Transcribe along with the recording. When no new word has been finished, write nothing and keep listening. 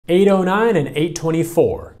809 and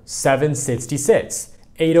 824, 766.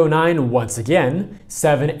 809 once again,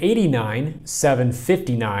 789,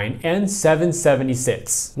 759, and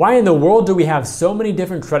 776. Why in the world do we have so many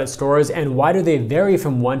different credit scores, and why do they vary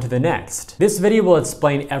from one to the next? This video will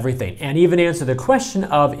explain everything and even answer the question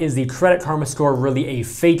of, is the Credit Karma score really a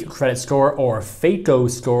fake credit score, or FICO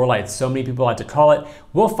score like so many people like to call it?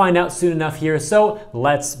 We'll find out soon enough here, so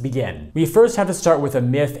let's begin. We first have to start with a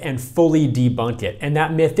myth and fully debunk it, and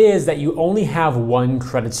that myth is that you only have one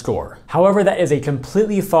credit score. However, that is a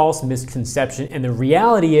completely false misconception, and the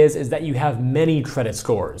reality is that you have many credit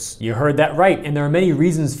scores. You heard that right, and there are many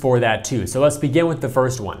reasons for that too, so let's begin with the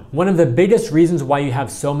first one. One of the biggest reasons why you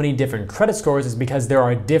have so many different credit scores is because there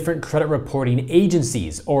are different credit reporting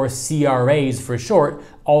agencies, or CRAs for short,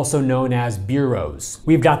 also known as bureaus.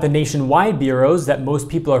 We've got the nationwide bureaus that most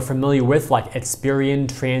people are familiar with, like Experian,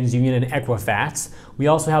 TransUnion, and Equifax. We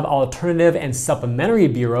also have alternative and supplementary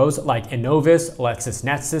bureaus like Innovis,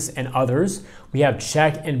 LexisNexis, and others. We have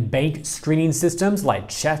check and bank screening systems like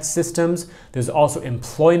Check Systems. There's also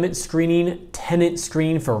employment screening, tenant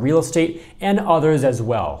screening for real estate, and others as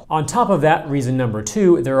well. On top of that, reason number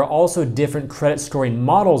two, there are also different credit scoring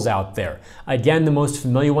models out there. Again, the most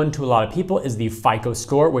familiar one to a lot of people is the FICO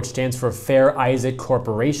score, which stands for Fair Isaac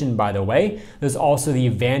Corporation, by the way. There's also the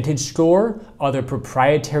Vantage score, other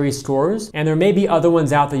proprietary scores, and there may be other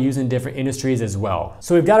ones out there used in different industries as well.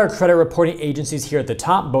 So we've got our credit reporting agencies here at the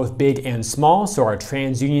top, both big and small. So our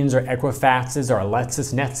TransUnions, our Equifaxes, our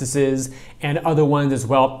LexisNexises, and other ones as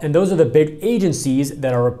well. And those are the big agencies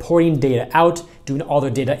that are reporting data out, doing all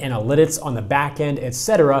their data analytics on the back end,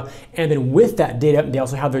 etc. And then with that data, they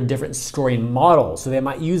also have their different scoring models. So they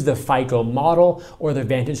might use the FICO model or the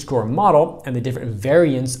Vantage score model and the different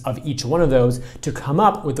variants of each one of those to come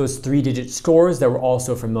up with those 3-digit scores that we're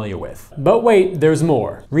also familiar with. But wait, there's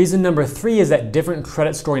more. Reason number three is that different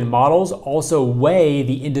credit scoring models also weigh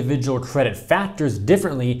the individual credit factors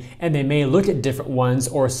differently, and they may look at different ones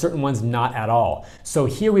or certain ones not at all. So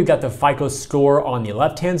here we've got the FICO score on the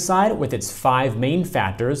left-hand side with its 5 main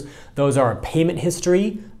factors. Those are payment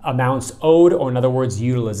history, amounts owed, or in other words,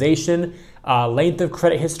 utilization, length of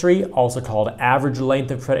credit history, also called average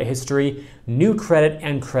length of credit history, new credit,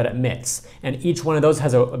 and credit mix. And each one of those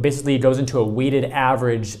has basically goes into a weighted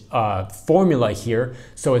average formula here.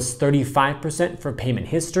 So it's 35% for payment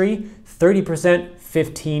history, 30%,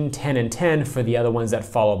 15, 10, and 10 for the other ones that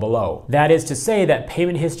follow below. That is to say that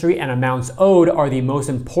payment history and amounts owed are the most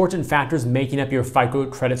important factors making up your FICO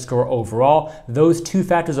credit score overall. Those two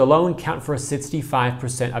factors alone count for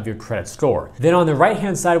 65% of your credit score. Then on the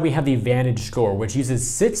right-hand side, we have the Vantage score, which uses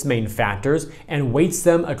 6 main factors and weights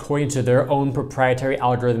them according to their own proprietary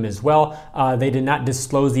algorithm as well. They did not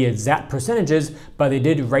disclose the exact percentages, but they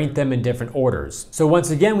did rank them in different orders. So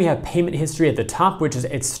once again, we have payment history at the top, which is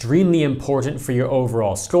extremely important for your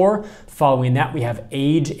overall score. Following that, we have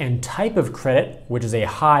age and type of credit, which is a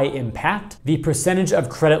high impact. The percentage of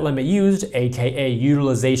credit limit used, aka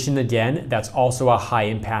utilization again, that's also a high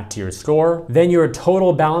impact to your score. Then your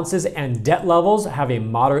total balances and debt levels have a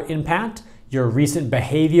moderate impact. Your recent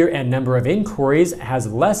behavior and number of inquiries has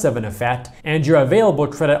less of an effect, and your available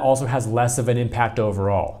credit also has less of an impact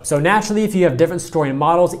overall. So naturally, if you have different scoring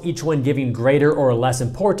models, each one giving greater or less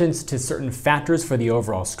importance to certain factors for the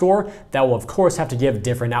overall score, that will of course have to give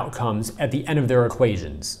different outcomes at the end of their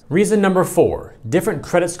equations. Reason number 4, different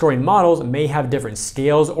credit scoring models may have different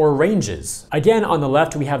scales or ranges. Again, on the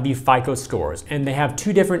left, we have the FICO scores, and they have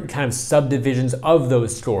 2 different kind of subdivisions of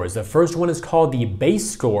those scores. The first one is called the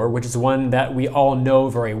base score, which is one that we all know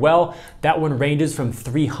very well. That one ranges from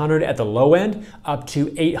 300 at the low end up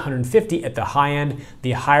to 850 at the high end.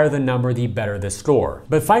 The higher the number, the better the score.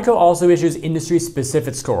 But FICO also issues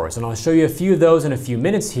industry-specific scores, and I'll show you a few of those in a few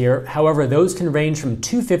minutes here. However, those can range from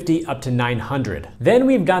 250 up to 900. Then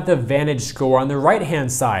we've got the Vantage score on the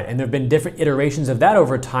right-hand side, and there have been different iterations of that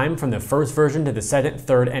over time, from the first version to the second,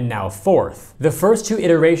 third, and now fourth. The first 2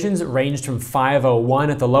 iterations ranged from 501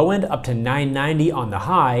 at the low end up to 990 on the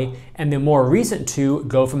high, and the more recent 2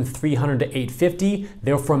 go from 300 to 850,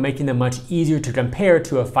 therefore making them much easier to compare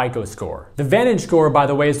to a FICO score. The Vantage score, by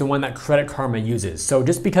the way, is the one that Credit Karma uses. So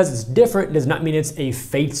just because it's different does not mean it's a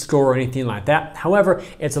fake score or anything like that. However,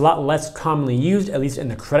 it's a lot less commonly used, at least in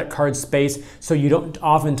the credit card space, so you don't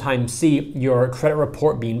oftentimes see your credit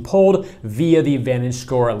report being pulled via the Vantage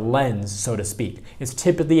score lens, so to speak. It's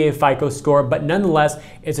typically a FICO score, but nonetheless,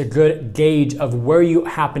 it's a good gauge of where you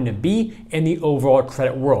happen to be in the overall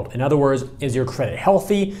credit world. In other words, scores. Is your credit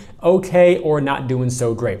healthy, okay, or not doing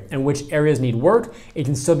so great? And which areas need work? It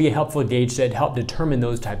can still be a helpful gauge to help determine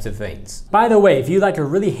those types of things. By the way, if you'd like a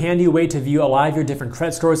really handy way to view a lot of your different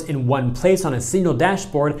credit scores in one place on a single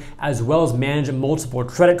dashboard, as well as manage multiple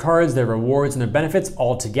credit cards, their rewards and their benefits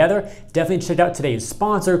all together, definitely check out today's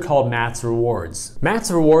sponsor called MAXREWARDS.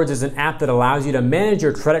 MAXREWARDS is an app that allows you to manage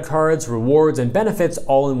your credit cards, rewards, and benefits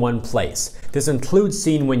all in one place. This includes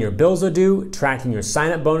seeing when your bills are due, tracking your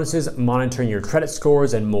sign-up bonuses, monitoring your credit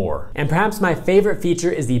scores, and more. And perhaps my favorite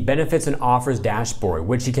feature is the benefits and offers dashboard,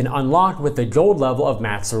 which you can unlock with the gold level of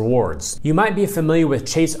MAXREWARDS. You might be familiar with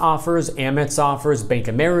Chase offers, Amex offers, Bank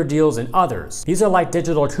of America deals, and others. These are like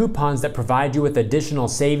digital coupons that provide you with additional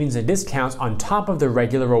savings and discounts on top of the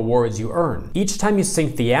regular rewards you earn. Each time you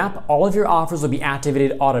sync the app, all of your offers will be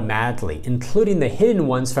activated automatically, including the hidden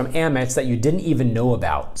ones from Amex that you didn't even know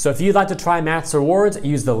about. So if you'd like to try MAXREWARDS,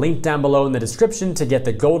 use the link down below in the description to get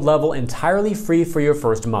the gold level entirely free for your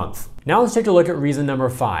first month. Now let's take a look at reason number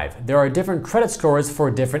 5. There are different credit scores for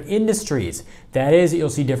different industries. That is, you'll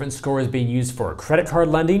see different scores being used for credit card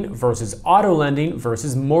lending versus auto lending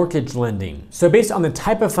versus mortgage lending. So based on the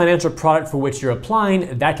type of financial product for which you're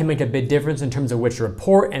applying, that can make a big difference in terms of which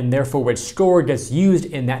report and therefore which score gets used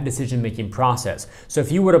in that decision-making process. So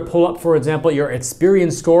if you were to pull up, for example, your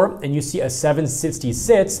Experian score and you see a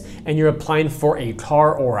 766 and you're applying for a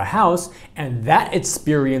car or a house, and that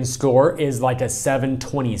Experian score is like a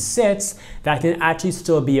 726, that can actually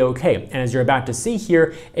still be okay. And as you're about to see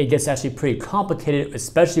here, it gets actually pretty complicated,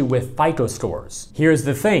 especially with FICO scores. Here's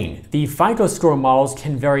the thing, the FICO score models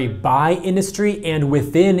can vary by industry and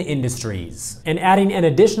within industries. And adding an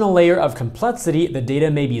additional layer of complexity, the data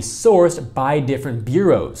may be sourced by different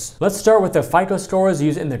bureaus. Let's start with the FICO scores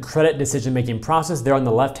used in the credit decision-making process there on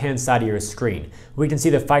the left-hand side of your screen. We can see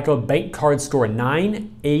the FICO bank card score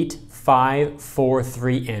 9, 8, 5, 4,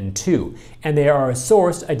 3, and 2. And they are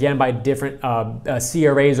sourced again by different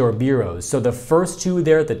CRAs or bureaus. So the first two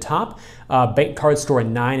there at the top, bank card score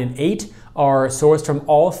 9 and 8, are sourced from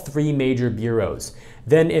all 3 major bureaus.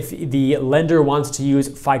 Then if the lender wants to use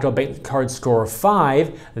FICO bank card score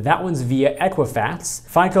 5, that one's via Equifax.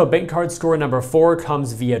 FICO bank card score number 4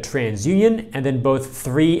 comes via TransUnion, and then both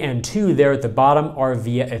 3 and 2 there at the bottom are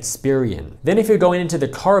via Experian. Then if you're going into the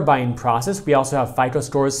car buying process, we also have FICO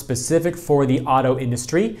scores specific for the auto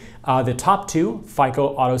industry. The top 2,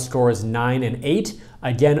 FICO auto scores 9 and 8,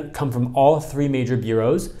 again, come from all 3 major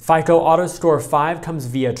bureaus. FICO Auto Score 5 comes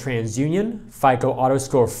via TransUnion, FICO Auto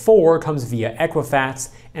Score 4 comes via Equifax,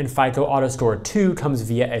 and FICO Auto Score 2 comes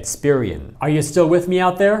via Experian. Are you still with me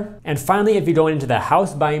out there? And finally, if you go into the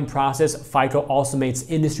house buying process, FICO also makes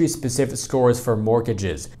industry-specific scores for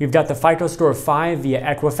mortgages. We've got the FICO Score 5 via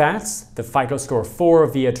Equifax, the FICO Score 4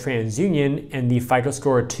 via TransUnion, and the FICO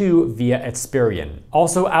Score 2 via Experian.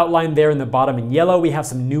 Also outlined there in the bottom in yellow, we have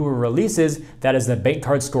some newer releases. That is the bank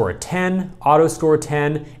card score 10, auto score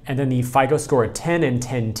 10, and then the FICO Score 10 and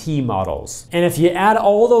 10T models. And if you add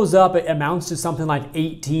all those up, it amounts to something like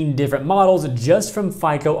 18 different models just from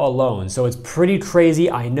FICO alone. So it's pretty crazy,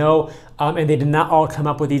 I know. And they did not all come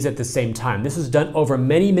up with these at the same time. This was done over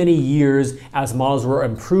many, many years as models were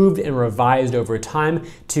improved and revised over time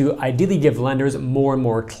to ideally give lenders more and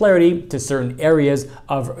more clarity to certain areas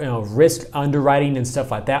of risk underwriting and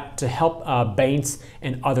stuff like that to help banks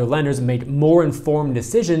and other lenders make more informed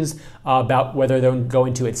decisions about whether they're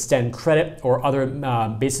going to extend credit or other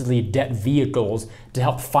basically debt vehicles to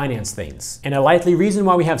help finance things. And a likely reason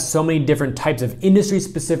why we have so many different types of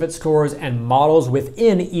industry-specific scores and models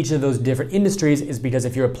within each of those different industries is because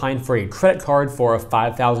if you're applying for a credit card for a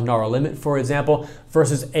 $5,000 limit, for example,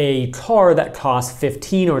 versus a car that costs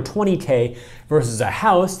 15 or 20K versus a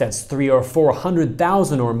house that's 300,000 or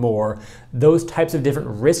 400,000 or more, those types of different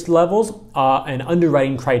risk levels and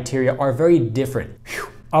underwriting criteria are very different. Whew.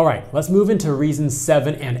 All right, let's move into reasons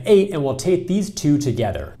 7 and 8, and we'll take these two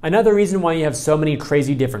together. Another reason why you have so many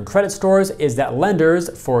crazy different credit scores is that lenders,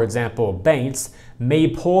 for example, banks, may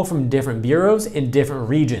pull from different bureaus in different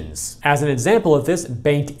regions. As an example of this,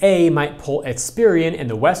 Bank A might pull Experian in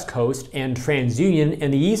the West Coast and TransUnion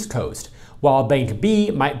in the East Coast, while Bank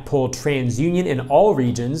B might pull TransUnion in all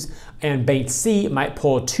regions, and Bank C might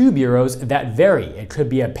pull 2 bureaus that vary. It could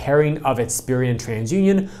be a pairing of Experian and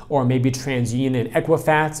TransUnion, or maybe TransUnion and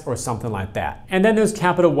Equifax, or something like that. And then there's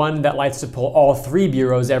Capital One that likes to pull all 3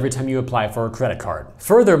 bureaus every time you apply for a credit card.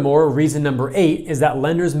 Furthermore, reason number 8 is that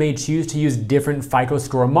lenders may choose to use different FICO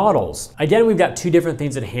score models. Again, we've got 2 different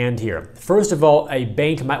things at hand here. First of all, a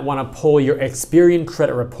bank might want to pull your Experian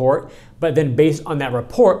credit report, But then based on that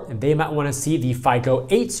report, they might want to see the FICO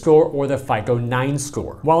 8 score or the FICO 9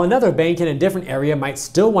 score. While another bank in a different area might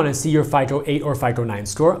still want to see your FICO 8 or FICO 9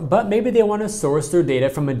 score, but maybe they want to source their data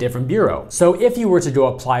from a different bureau. So if you were to go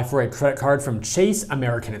apply for a credit card from Chase,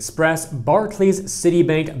 American Express, Barclays,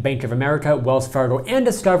 Citibank, Bank of America, Wells Fargo, and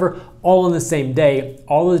Discover all on the same day,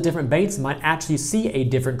 all those different banks might actually see a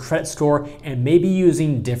different credit score and maybe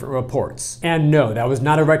using different reports. And no, that was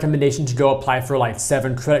not a recommendation to go apply for like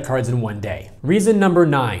 7 credit cards in one day. Reason number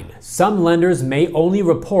 9, some lenders may only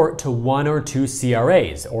report to 1 or 2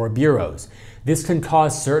 CRAs or bureaus. This can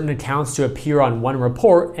cause certain accounts to appear on one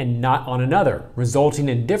report and not on another, resulting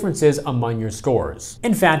in differences among your scores.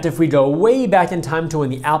 In fact, if we go way back in time to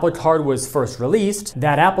when the Apple Card was first released,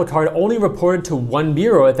 that Apple Card only reported to one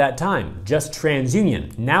bureau at that time, just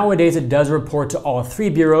TransUnion. Nowadays it does report to all 3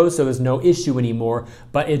 bureaus, so there's no issue anymore,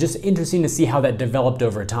 but it's just interesting to see how that developed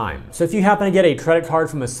over time. So if you happen to get a credit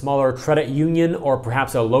card from a smaller credit union or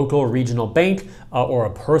perhaps a local regional bank or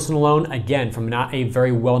a personal loan, again from not a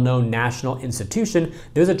very well-known national institution,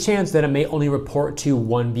 there's a chance that it may only report to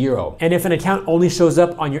one bureau. And if an account only shows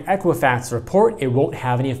up on your Equifax report, it won't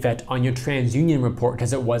have any effect on your TransUnion report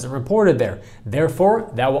because it wasn't reported there.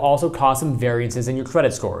 Therefore, that will also cause some variances in your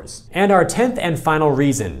credit scores. And our 10th and final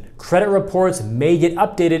reason, credit reports may get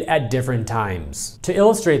updated at different times. To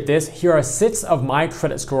illustrate this, here are 6 of my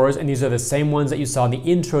credit scores, and these are the same ones that you saw in the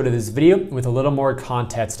intro to this video with a little more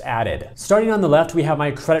context added. Starting on the left, we have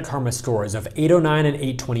my Credit Karma scores of 809 and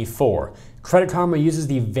 824. Credit Karma uses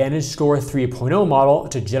the VantageScore 3.0 model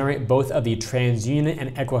to generate both of the TransUnion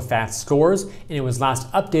and Equifax scores, and it was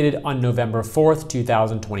last updated on November 4th,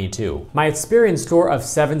 2022. My Experian score of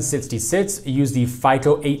 766 used the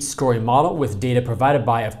FICO 8 scoring model with data provided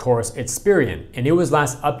by, of course, Experian, and it was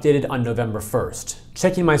last updated on November 1st.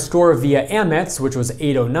 Checking my score via Amex, which was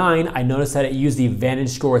 809, I noticed that it used the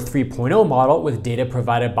VantageScore 3.0 model with data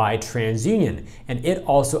provided by TransUnion, and it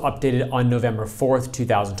also updated on November 4th,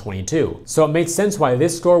 2022. So it makes sense why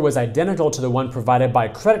this score was identical to the one provided by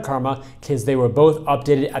Credit Karma, because they were both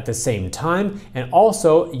updated at the same time and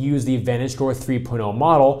also used the VantageScore 3.0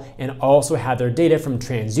 model and also had their data from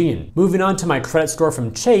TransUnion. Moving on to my credit score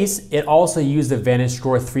from Chase, it also used the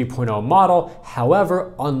VantageScore 3.0 model.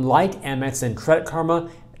 However, unlike Amex and Credit Karma,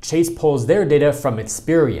 Chase pulls their data from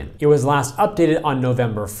Experian. It was last updated on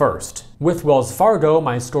November 1st. With Wells Fargo,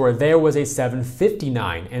 my score there was a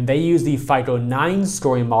 759, and they used the FICO 9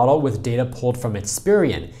 scoring model with data pulled from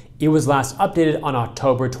Experian. It was last updated on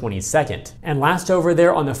October 22nd. And last over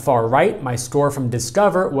there on the far right, my score from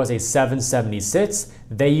Discover was a 776.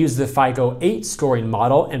 They used the FICO 8 scoring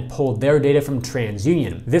model and pulled their data from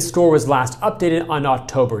TransUnion. This score was last updated on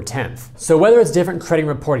October 10th. So whether it's different credit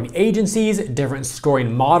reporting agencies, different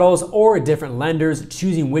scoring models, or different lenders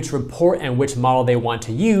choosing which report and which model they want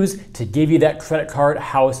to use to give you that credit card,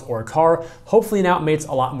 house, or car, hopefully now it makes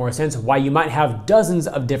a lot more sense why you might have dozens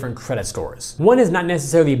of different credit scores. One is not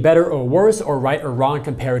necessarily better or worse or right or wrong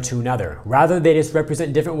compared to another. Rather, they just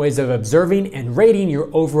represent different ways of observing and rating your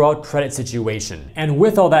overall credit situation. And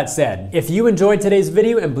with all that said, if you enjoyed today's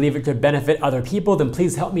video and believe it could benefit other people, then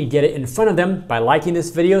please help me get it in front of them by liking this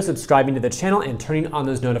video, subscribing to the channel, and turning on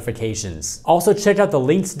those notifications. Also, check out the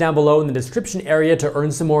links down below in the description area to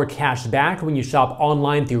earn some more cash back when you shop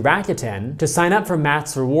online through Rakuten, to sign up for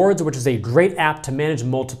MAXREWARDS, which is a great app to manage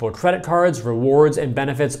multiple credit cards, rewards, and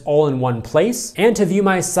benefits all in one place, and to view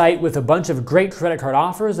my site with a bunch of great credit card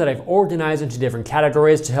offers that I've organized into different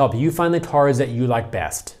categories to help you find the cards that you like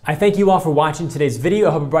best. I thank you all for watching today's video.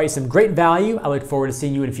 I hope it brought you some great value. I look forward to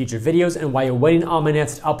seeing you in future videos, and while you're waiting on my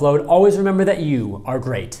next upload, always remember that you are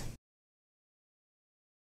great.